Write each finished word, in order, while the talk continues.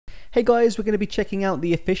Hey guys, we're going to be checking out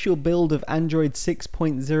the official build of Android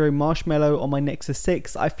 6.0 Marshmallow on my Nexus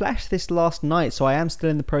 6. I flashed this last night, so I am still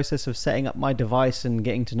in the process of setting up my device and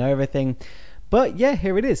getting to know everything. But yeah,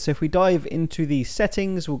 here it is. So if we dive into the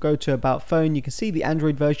settings, we'll go to About Phone. You can see the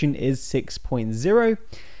Android version is 6.0.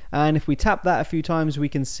 And if we tap that a few times, we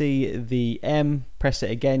can see the M. Press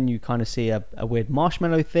it again, you kind of see a weird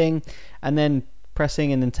marshmallow thing. And then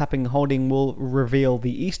pressing and then tapping and holding will reveal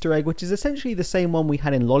the Easter egg, which is essentially the same one we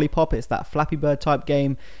had in Lollipop. It's that Flappy Bird type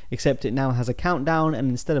game, except it now has a countdown, and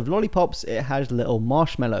instead of lollipops it has little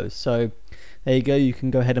marshmallows. So there you go, you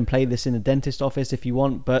can go ahead and play this in the dentist office if you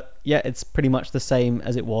want, but yeah, it's pretty much the same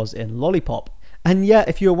as it was in Lollipop. And yeah,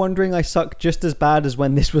 if you're wondering, I suck just as bad as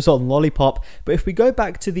when this was on Lollipop. But if we go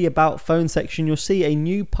back to the About Phone section, you'll see a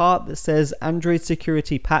new part that says Android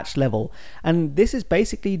Security Patch Level. And this is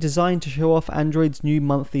basically designed to show off Android's new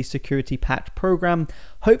monthly security patch program.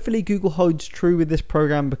 Hopefully Google holds true with this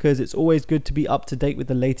program because it's always good to be up to date with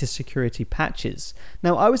the latest security patches.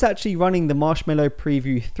 Now, I was actually running the Marshmallow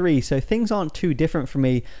Preview 3, so things aren't too different for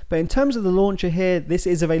me. But in terms of the launcher here, this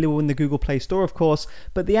is available in the Google Play Store, of course,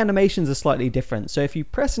 but the animations are slightly different. So if you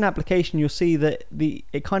press an application, you'll see that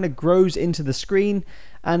it kind of grows into the screen,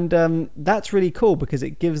 and that's really cool because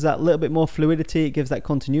it gives that little bit more fluidity, it gives that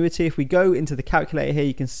continuity. If we go into the calculator here,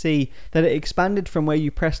 you can see that it expanded from where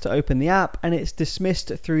you press to open the app, and it's dismissed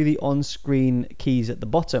through the on-screen keys at the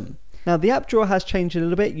bottom. Now, the app drawer has changed a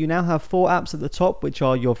little bit. You now have 4 apps at the top, which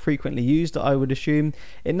are your frequently used, I would assume.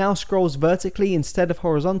 It now scrolls vertically instead of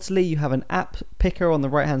horizontally. You have an app picker on the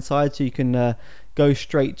right hand side, so you can go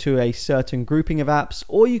straight to a certain grouping of apps,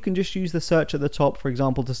 or you can just use the search at the top, for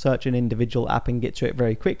example, to search an individual app and get to it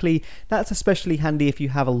very quickly. That's especially handy if you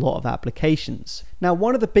have a lot of applications. Now,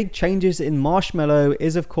 one of the big changes in Marshmallow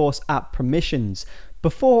is, of course, app permissions.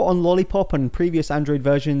 Before, on Lollipop and previous Android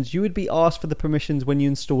versions, you would be asked for the permissions when you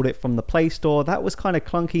installed it from the Play Store. That was kind of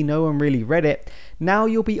clunky, no one really read it. Now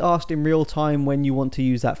you'll be asked in real time when you want to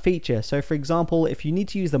use that feature. So for example, if you need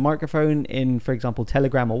to use the microphone in, for example,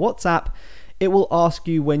 Telegram or WhatsApp, it will ask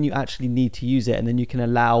you when you actually need to use it, and then you can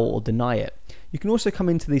allow or deny it. You can also come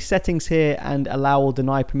into the settings here and allow or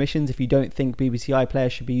deny permissions. If you don't think BBC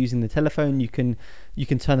iPlayer should be using the telephone, you can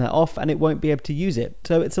turn that off and it won't be able to use it.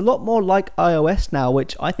 So it's a lot more like iOS now,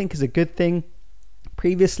 which I think is a good thing.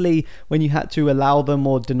 Previously, when you had to allow them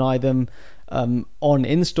or deny them on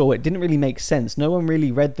install, it didn't really make sense. No one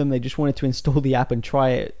really read them, they just wanted to install the app and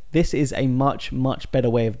try it. This is a much better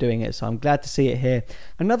way of doing it, so I'm glad to see it here.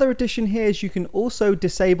 Another addition here is you can also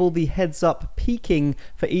disable the heads up peaking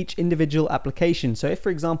for each individual application. So if, for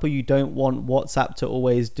example, you don't want WhatsApp to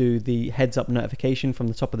always do the heads up notification from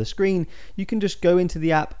the top of the screen, you can just go into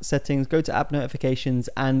the app settings, go to app notifications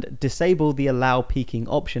and disable the allow peaking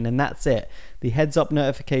option, and that's it. The heads up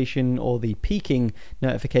notification or the peaking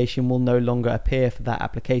notification will no longer appear for that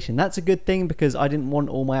application. That's a good thing because I didn't want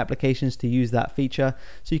all my applications to use that feature,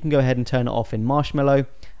 so you can go ahead and turn it off in Marshmallow.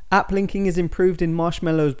 App linking is improved in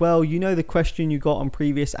Marshmallow as well. You know the question you got on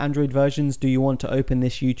previous Android versions, do you want to open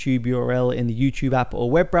this YouTube URL in the YouTube app or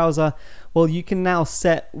web browser? Well, you can now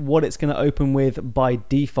set what it's going to open with by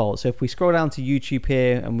default. So if we scroll down to YouTube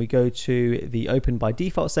here and we go to the open by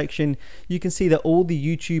default section, you can see that all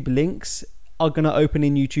the YouTube links are going to open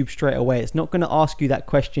in YouTube straight away. It's not going to ask you that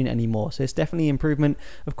question anymore, so it's definitely an improvement.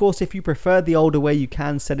 Of course, if you prefer the older way, you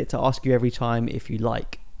can set it to ask you every time if you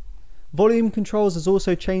like. Volume controls has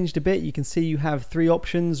also changed a bit. You can see you have 3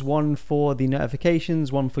 options, one for the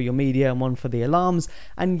notifications, one for your media, and one for the alarms.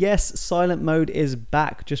 And yes, silent mode is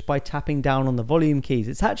back just by tapping down on the volume keys.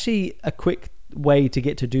 It's actually a quick way to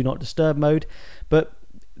get to do not disturb mode, but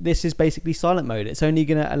this is basically silent mode. It's only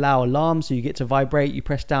going to allow alarms, so you get to vibrate, you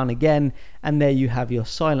press down again, and there you have your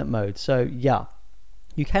silent mode. So yeah.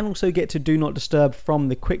 You can also get to do not disturb from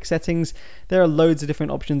the quick settings. There are loads of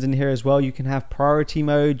different options in here as well. You can have priority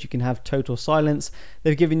mode, you can have total silence.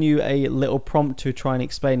 They've given you a little prompt to try and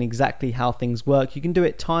explain exactly how things work. You can do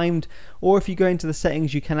it timed, or if you go into the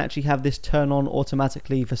settings, you can actually have this turn on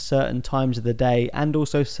automatically for certain times of the day and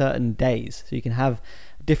also certain days. So you can have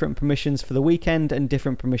different permissions for the weekend and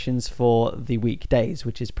different permissions for the weekdays,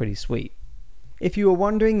 which is pretty sweet. If you were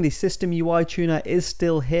wondering, the System UI Tuner is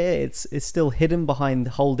still here. It's still hidden behind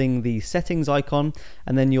holding the settings icon,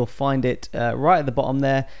 and then you'll find it right at the bottom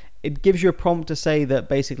there. It gives you a prompt to say that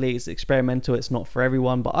basically it's experimental, it's not for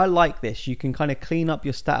everyone, but I like this. You can kind of clean up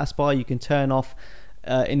your status bar, you can turn off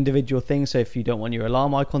individual things. So if you don't want your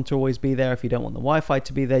alarm icon to always be there, if you don't want the Wi-Fi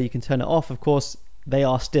to be there, you can turn it off. Of course, they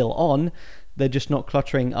are still on. They're just not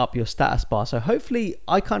cluttering up your status bar. So hopefully,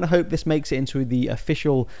 I kind of hope this makes it into the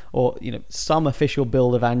official, or some official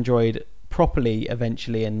build of Android properly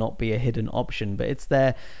eventually, and not be a hidden option. But it's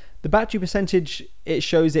there. The battery percentage, it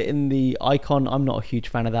shows it in the icon. I'm not a huge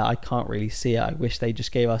fan of that. I can't really see it. I wish they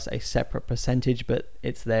just gave us a separate percentage, but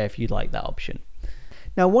it's there if you'd like that option.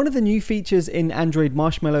 Now, one of the new features in Android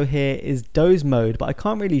Marshmallow here is doze mode, but I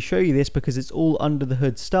can't really show you this because it's all under the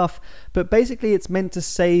hood stuff. But basically it's meant to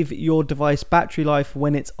save your device battery life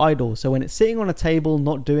when it's idle. So when it's sitting on a table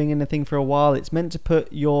not doing anything for a while, it's meant to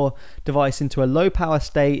put your device into a low power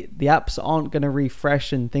state. The apps aren't going to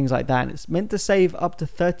refresh and things like that. And it's meant to save up to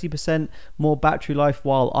 30% more battery life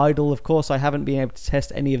while idle. Of course, I haven't been able to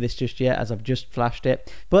test any of this just yet as I've just flashed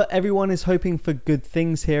it. But everyone is hoping for good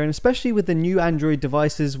things here, and especially with the new Android devices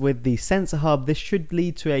with the sensor hub, this should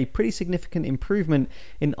lead to a pretty significant improvement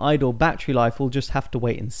in idle battery life. We'll just have to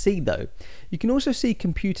wait and see though. You can also see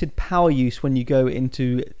computed power use when you go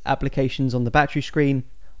into applications on the battery screen.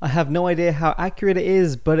 I have no idea how accurate it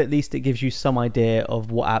is, but at least it gives you some idea of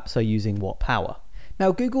what apps are using what power.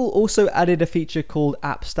 Now, Google also added a feature called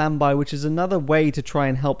App Standby, which is another way to try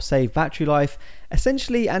and help save battery life.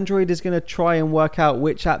 Essentially, Android is going to try and work out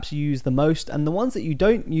which apps you use the most, and the ones that you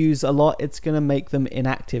don't use a lot, it's going to make them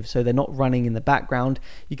inactive, so they're not running in the background.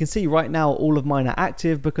 You can see right now all of mine are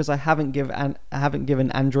active because I haven't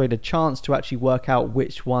given Android a chance to actually work out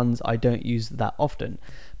which ones I don't use that often.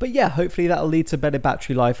 But yeah, hopefully that'll lead to better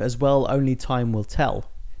battery life as well, only time will tell.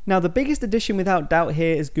 Now, the biggest addition without doubt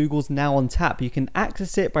here is Google's Now on Tap. You can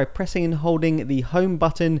access it by pressing and holding the home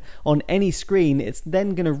button on any screen. It's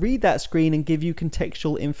then going to read that screen and give you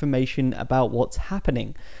contextual information about what's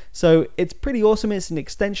happening. So it's pretty awesome. It's an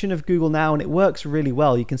extension of Google Now and it works really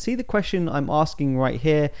well. You can see the question I'm asking right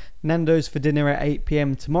here. Nando's for dinner at 8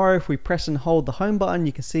 p.m. tomorrow. If we press and hold the home button,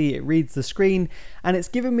 you can see it reads the screen and it's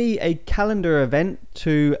given me a calendar event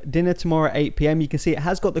to dinner tomorrow at 8 p.m. You can see it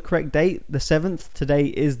has got the correct date, the 7th. Today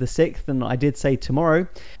is the 6th and I did say tomorrow.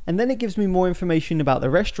 And then it gives me more information about the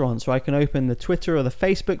restaurant. So I can open the Twitter or the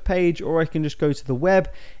Facebook page, or I can just go to the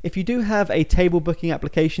web. If you do have a table booking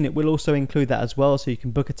application, it will also include that as well. So you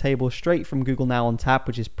can book a table straight from Google Now on Tap,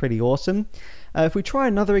 which is pretty awesome. If we try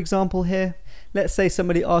another example here, let's say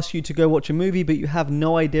somebody asks you to go watch a movie, but you have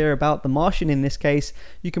no idea about The Martian in this case.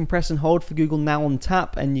 You can press and hold for Google Now on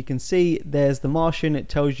Tap and you can see there's The Martian. It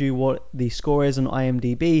tells you what the score is on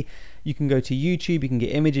IMDb. You can go to YouTube, you can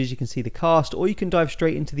get images, you can see the cast, or you can dive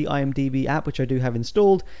straight into the IMDb app, which I do have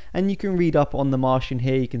installed, and you can read up on The Martian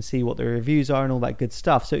here. You can see what the reviews are and all that good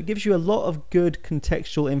stuff. So it gives you a lot of good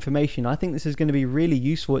contextual information. I think this is going to be really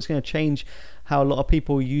useful. It's going to change how a lot of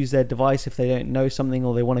people use their device if they don't know something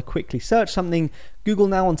or they want to quickly search something. Google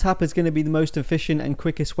Now on Tap is going to be the most efficient and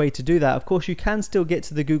quickest way to do that. Of course, you can still get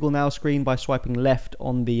to the Google Now screen by swiping left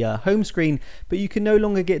on the home screen, but you can no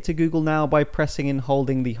longer get to Google Now by pressing and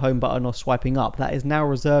holding the home button or swiping up. That is now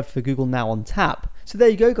reserved for Google Now on Tap. So there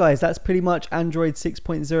you go, guys. That's pretty much Android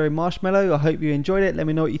 6.0 Marshmallow. I hope you enjoyed it. Let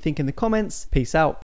me know what you think in the comments. Peace out.